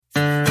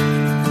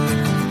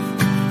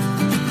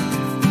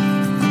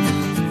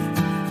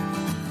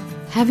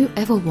Have you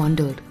ever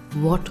wondered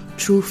what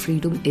true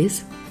freedom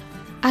is?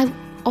 I've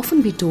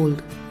often been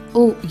told,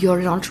 oh, you're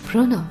an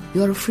entrepreneur,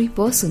 you're a free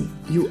person,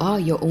 you are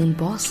your own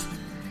boss.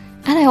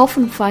 And I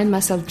often find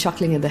myself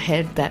chuckling in the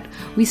head that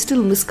we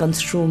still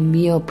misconstrue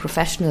mere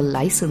professional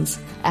license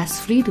as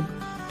freedom.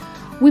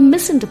 We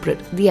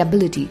misinterpret the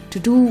ability to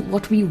do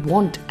what we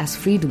want as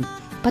freedom,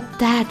 but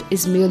that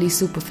is merely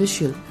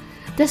superficial.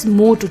 There's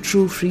more to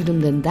true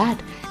freedom than that,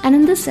 and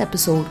in this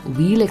episode,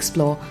 we'll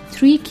explore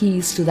 3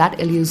 keys to that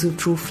elusive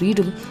true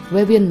freedom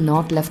where we are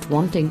not left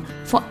wanting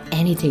for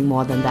anything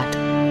more than that.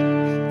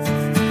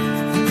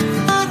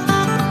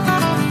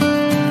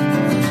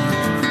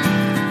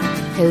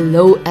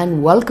 Hello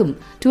and welcome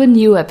to a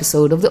new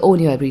episode of the Own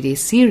Your Everyday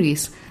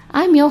series.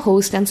 I'm your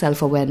host and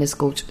self-awareness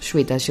coach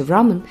Shweta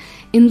Shivraman.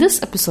 In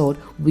this episode,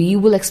 we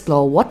will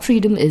explore what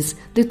freedom is,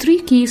 the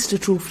 3 keys to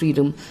true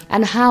freedom,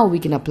 and how we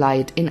can apply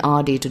it in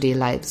our day-to-day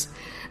lives.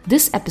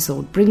 This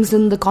episode brings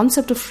in the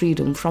concept of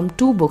freedom from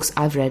 2 books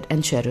I've read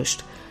and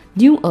cherished,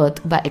 New Earth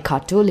by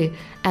Eckhart Tolle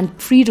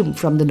and Freedom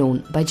from the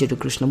Known by Jiddu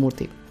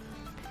Krishnamurti.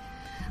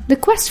 The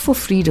quest for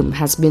freedom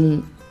has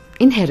been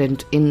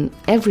inherent in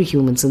every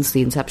human since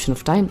the inception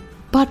of time.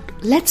 But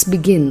let's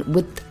begin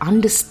with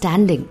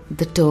understanding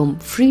the term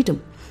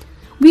freedom.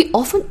 We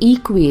often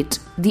equate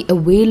the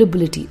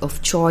availability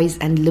of choice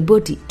and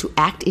liberty to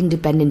act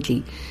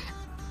independently,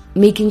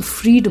 making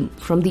freedom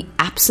from the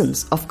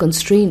absence of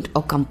constraint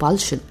or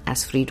compulsion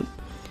as freedom.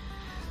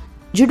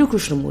 Jiddu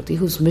Krishnamurti,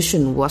 whose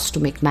mission was to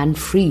make man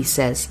free,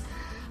 says,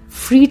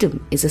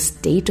 freedom is a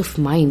state of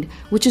mind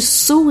which is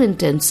so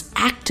intense,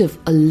 active,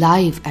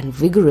 alive and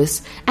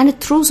vigorous, and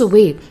it throws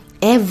away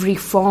every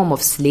form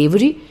of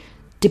slavery,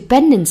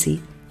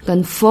 dependency,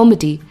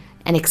 conformity,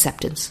 and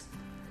acceptance.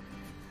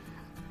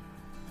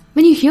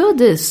 When you hear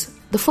this,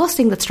 the first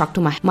thing that struck to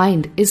my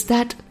mind is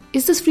that,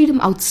 is this freedom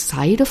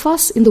outside of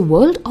us in the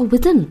world or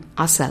within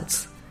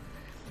ourselves?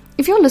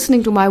 If you're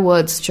listening to my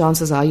words,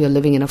 chances are you're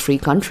living in a free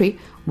country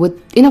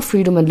with enough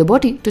freedom and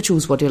liberty to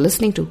choose what you're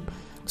listening to.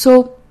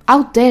 So,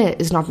 out there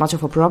is not much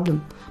of a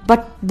problem.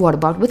 But what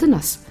about within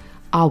us?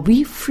 Are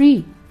we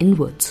free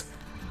inwards?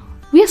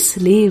 We are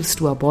slaves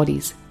to our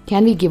bodies.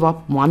 Can we give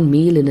up 1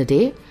 meal in a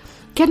day?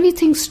 Can we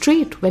think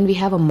straight when we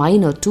have a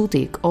minor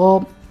toothache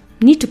or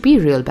need to pee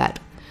real bad?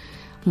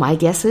 My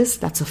guess is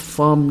that's a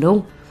firm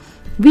no.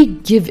 We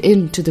give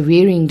in to the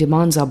varying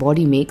demands our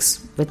body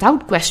makes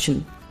without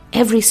question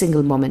every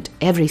single moment,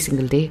 every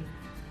single day.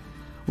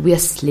 We are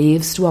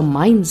slaves to our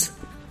minds.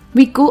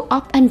 We go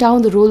up and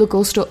down the roller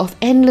coaster of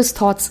endless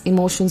thoughts,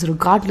 emotions,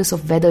 regardless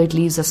of whether it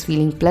leaves us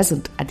feeling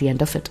pleasant at the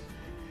end of it.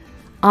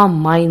 Our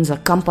minds are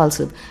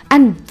compulsive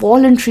and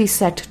voluntary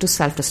set to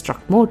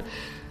self-destruct mode,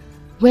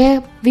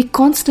 where we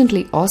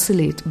constantly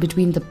oscillate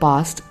between the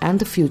past and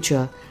the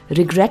future,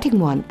 regretting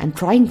one and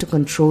trying to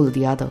control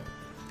the other.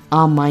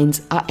 Our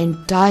minds are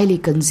entirely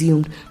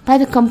consumed by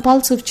the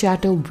compulsive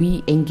chatter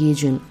we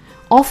engage in,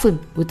 often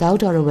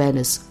without our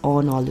awareness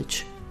or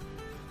knowledge.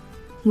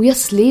 We are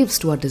slaves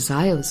to our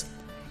desires.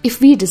 If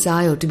we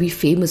desire to be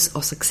famous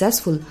or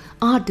successful,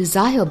 our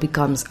desire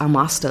becomes our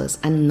masters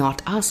and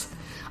not us.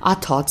 Our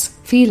thoughts,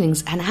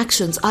 feelings, and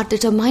actions are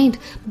determined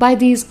by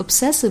these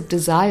obsessive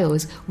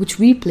desires which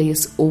we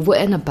place over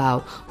and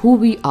above who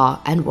we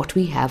are and what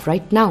we have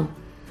right now.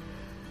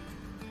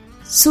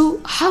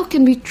 So, how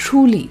can we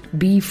truly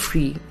be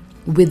free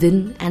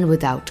within and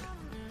without?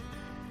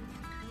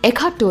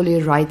 Eckhart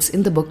Tolle writes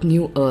in the book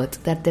New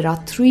Earth that there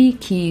are 3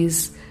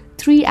 keys,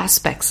 3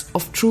 aspects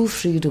of true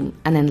freedom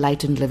and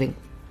enlightened living.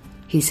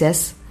 He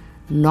says,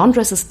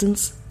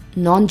 non-resistance,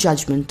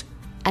 non-judgment,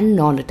 and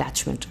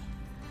non-attachment.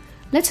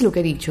 Let's look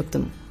at each of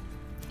them.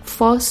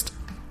 First,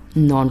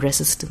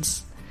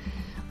 non-resistance.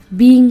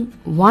 Being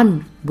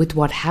one with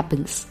what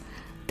happens.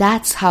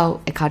 That's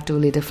how Eckhart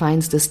Tolle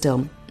defines this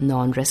term,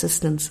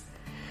 non-resistance.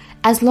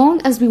 As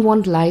long as we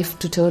want life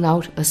to turn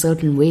out a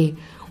certain way,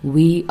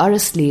 we are a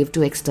slave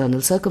to external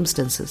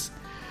circumstances.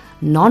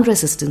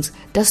 Non-resistance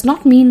does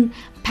not mean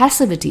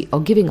passivity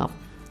or giving up.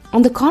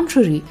 On the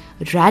contrary,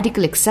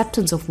 radical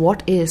acceptance of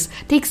what is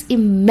takes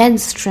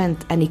immense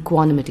strength and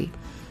equanimity.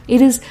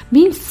 It is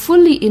being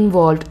fully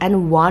involved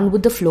and one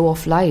with the flow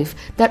of life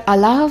that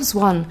allows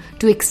one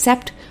to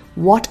accept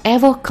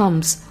whatever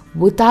comes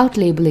without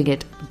labeling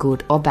it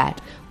good or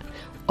bad.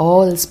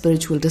 All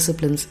spiritual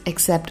disciplines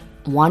accept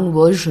one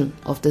version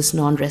of this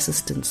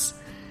non-resistance.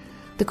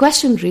 The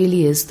question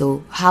really is,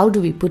 though, how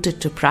do we put it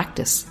to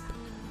practice?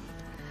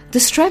 The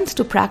strength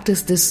to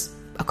practice this,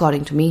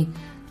 according to me,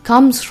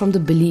 comes from the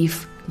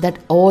belief that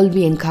all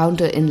we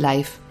encounter in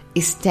life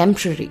is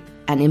temporary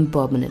and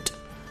impermanent.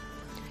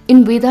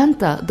 In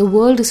Vedanta, the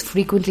world is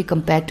frequently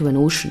compared to an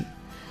ocean.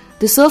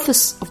 The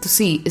surface of the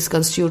sea is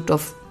constituted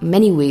of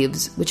many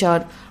waves which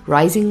are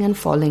rising and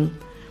falling.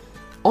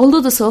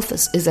 Although the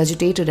surface is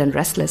agitated and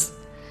restless,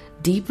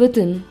 deep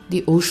within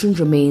the ocean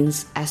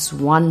remains as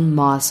one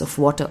mass of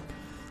water,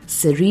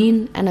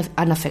 serene and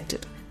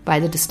unaffected by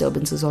the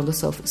disturbances on the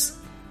surface.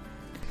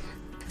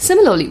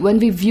 Similarly, when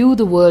we view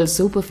the world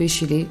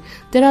superficially,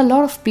 there are a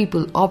lot of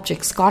people,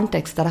 objects,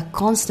 contexts that are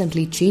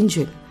constantly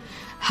changing.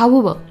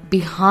 However,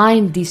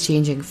 behind these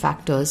changing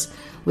factors,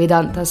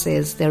 Vedanta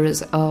says there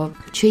is a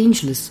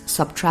changeless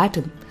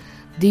substratum,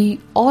 the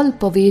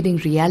all-pervading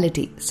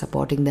reality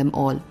supporting them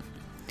all.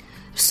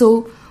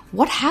 So,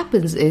 what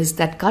happens is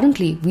that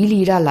currently we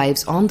lead our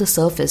lives on the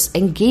surface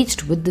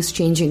engaged with this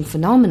changing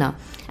phenomena,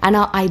 and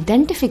our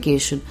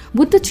identification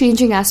with the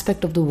changing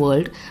aspect of the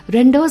world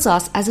renders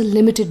us as a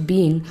limited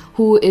being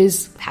who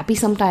is happy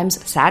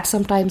sometimes, sad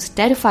sometimes,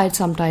 terrified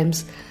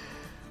sometimes.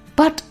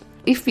 But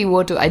if we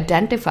were to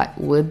identify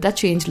with the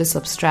changeless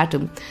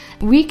substratum,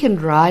 we can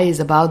rise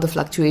above the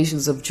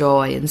fluctuations of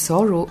joy and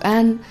sorrow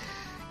and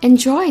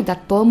enjoy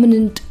that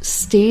permanent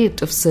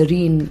state of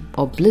serene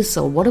or bliss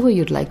or whatever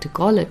you'd like to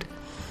call it.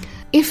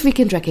 If we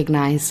can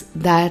recognize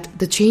that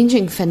the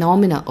changing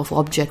phenomena of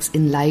objects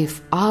in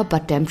life are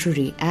but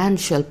temporary and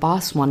shall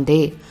pass one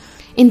day,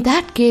 in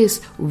that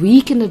case,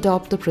 we can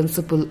adopt the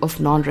principle of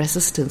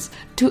non-resistance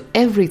to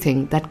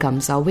everything that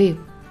comes our way.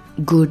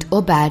 Good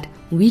or bad,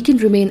 we can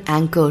remain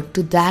anchored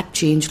to that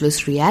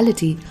changeless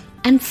reality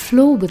and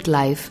flow with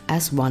life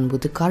as one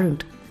with the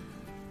current.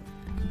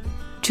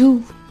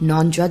 2.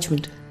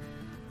 Non-judgment.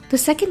 The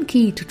second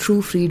key to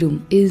true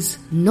freedom is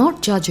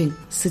not judging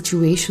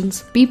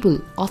situations, people,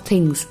 or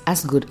things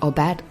as good or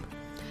bad.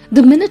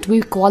 The minute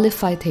we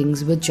qualify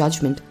things with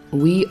judgment,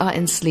 we are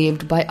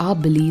enslaved by our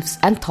beliefs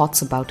and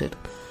thoughts about it.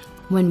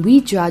 When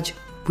we judge,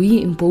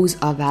 we impose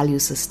our value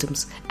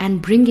systems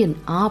and bring in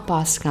our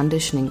past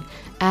conditioning,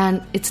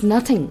 and it's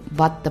nothing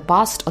but the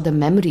past or the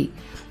memory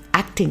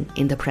acting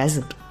in the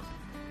present.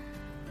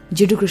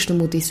 Jiddu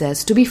Krishnamurti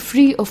says, to be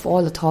free of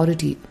all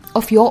authority,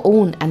 of your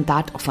own and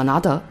that of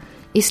another,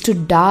 is to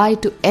die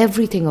to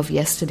everything of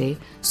yesterday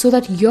so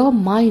that your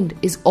mind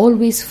is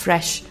always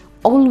fresh,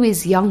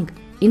 always young,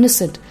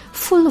 innocent,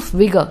 full of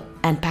vigor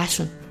and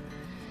passion.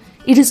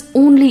 It is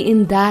only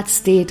in that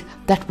state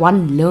that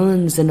one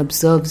learns and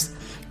observes,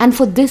 and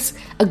for this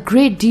a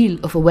great deal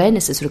of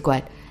awareness is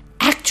required,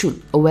 actual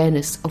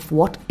awareness of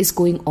what is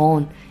going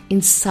on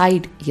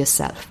inside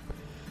yourself.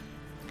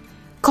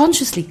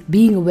 Consciously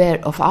being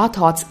aware of our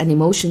thoughts and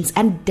emotions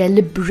and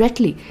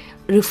deliberately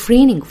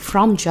refraining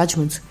from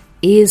judgments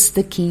is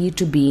the key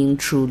to being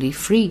truly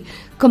free,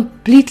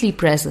 completely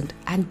present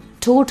and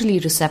totally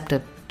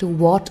receptive to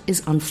what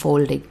is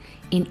unfolding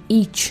in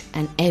each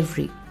and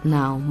every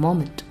now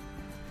moment.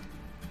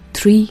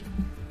 3.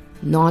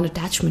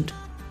 Non-attachment.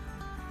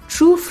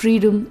 True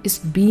freedom is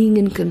being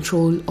in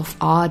control of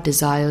our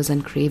desires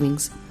and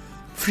cravings.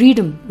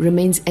 Freedom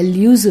remains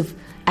elusive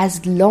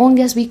as long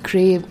as we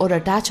crave or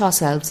attach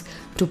ourselves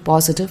to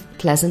positive,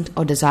 pleasant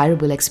or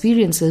desirable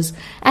experiences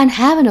and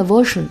have an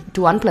aversion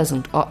to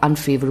unpleasant or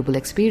unfavorable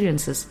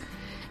experiences.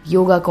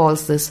 Yoga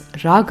calls this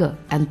raga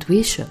and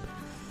dvesha.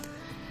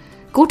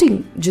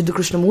 Quoting Jiddu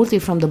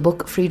Krishnamurti from the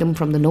book Freedom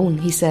from the Known,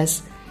 he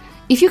says,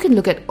 if you can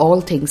look at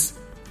all things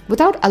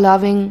without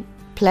allowing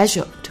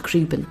pleasure to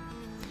creep in,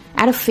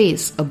 at a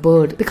face, a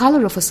bird, the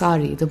color of a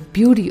sari, the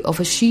beauty of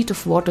a sheet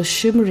of water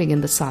shimmering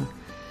in the sun,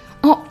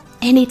 or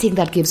anything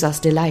that gives us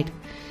delight,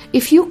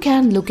 if you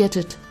can look at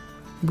it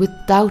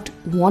without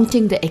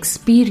wanting the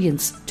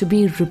experience to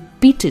be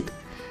repeated,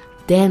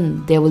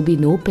 then there will be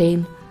no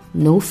pain,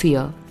 no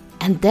fear,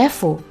 and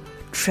therefore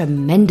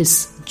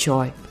tremendous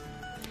joy.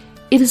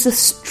 It is a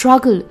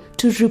struggle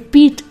to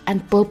repeat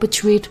and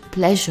perpetuate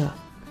pleasure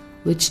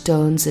which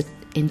turns it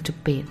into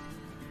pain.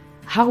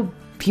 How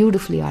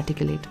beautifully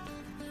articulated.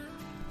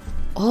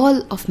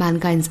 All of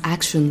mankind's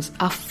actions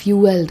are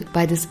fueled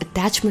by this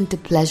attachment to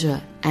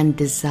pleasure and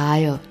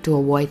desire to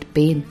avoid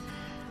pain.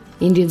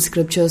 Indian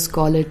scriptures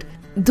call it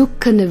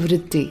dukkha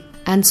nivritti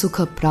and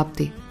sukha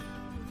prapti.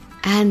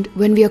 And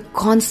when we are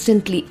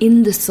constantly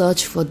in the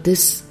search for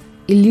this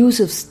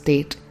elusive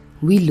state,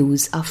 we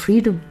lose our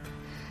freedom.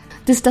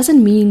 This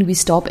doesn't mean we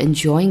stop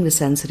enjoying the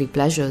sensory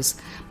pleasures,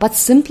 but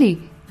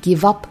simply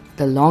give up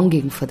the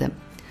longing for them.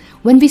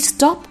 When we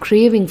stop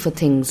craving for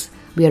things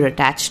we are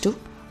attached to,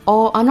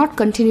 or are not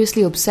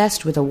continuously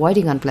obsessed with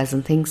avoiding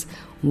unpleasant things,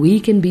 we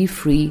can be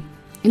free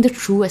in the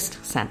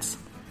truest sense.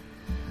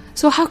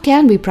 So how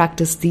can we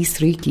practice these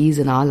 3 keys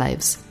in our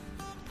lives?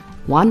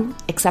 1.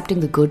 Accepting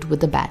the good with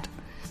the bad.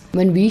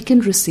 When we can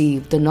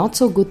receive the not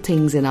so good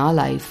things in our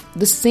life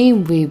the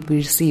same way we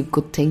receive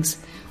good things,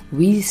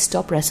 we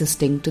stop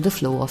resisting to the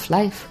flow of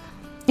life.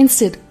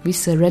 Instead, we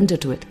surrender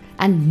to it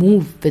and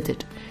move with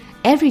it.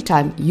 Every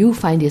time you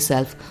find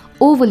yourself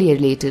overly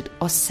elated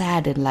or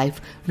sad in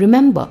life,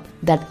 remember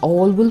that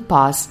all will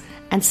pass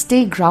and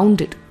stay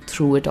grounded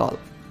through it all.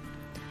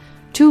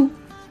 2.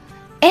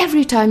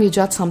 Every time you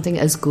judge something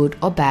as good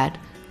or bad,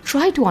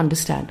 try to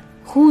understand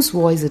whose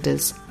voice it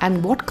is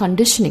and what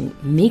conditioning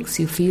makes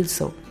you feel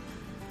so.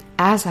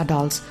 As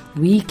adults,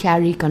 we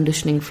carry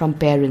conditioning from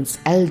parents,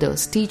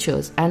 elders,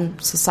 teachers,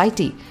 and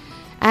society,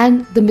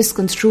 and the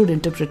misconstrued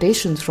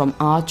interpretations from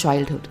our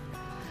childhood.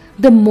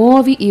 The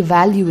more we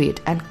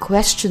evaluate and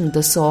question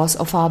the source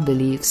of our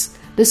beliefs,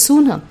 the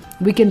sooner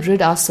we can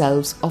rid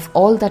ourselves of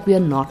all that we are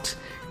not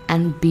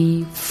and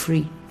be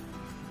free.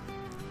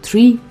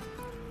 3.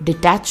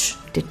 Detach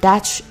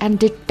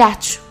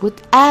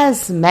with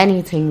as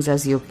many things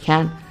as you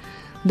can.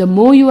 The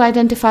more you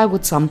identify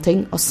with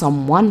something or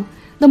someone,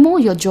 the more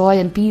your joy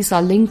and peace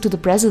are linked to the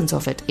presence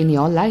of it in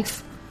your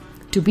life.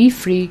 To be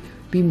free,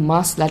 we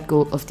must let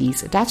go of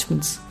these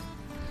attachments.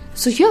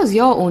 So here's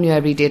your own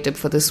everyday tip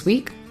for this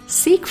week.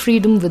 Seek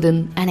freedom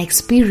within and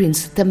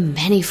experience the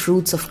many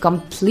fruits of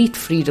complete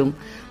freedom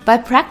by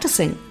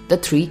practicing the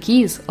 3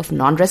 keys of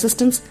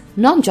non-resistance,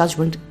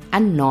 non-judgment,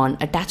 and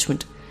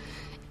non-attachment.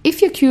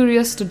 If you're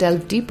curious to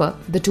delve deeper,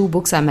 the 2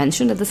 books I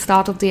mentioned at the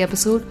start of the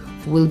episode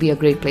will be a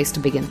great place to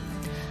begin.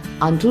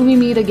 Until we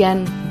meet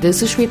again,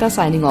 this is Shweta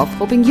signing off,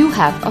 hoping you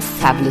have a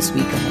fabulous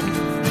week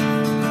ahead.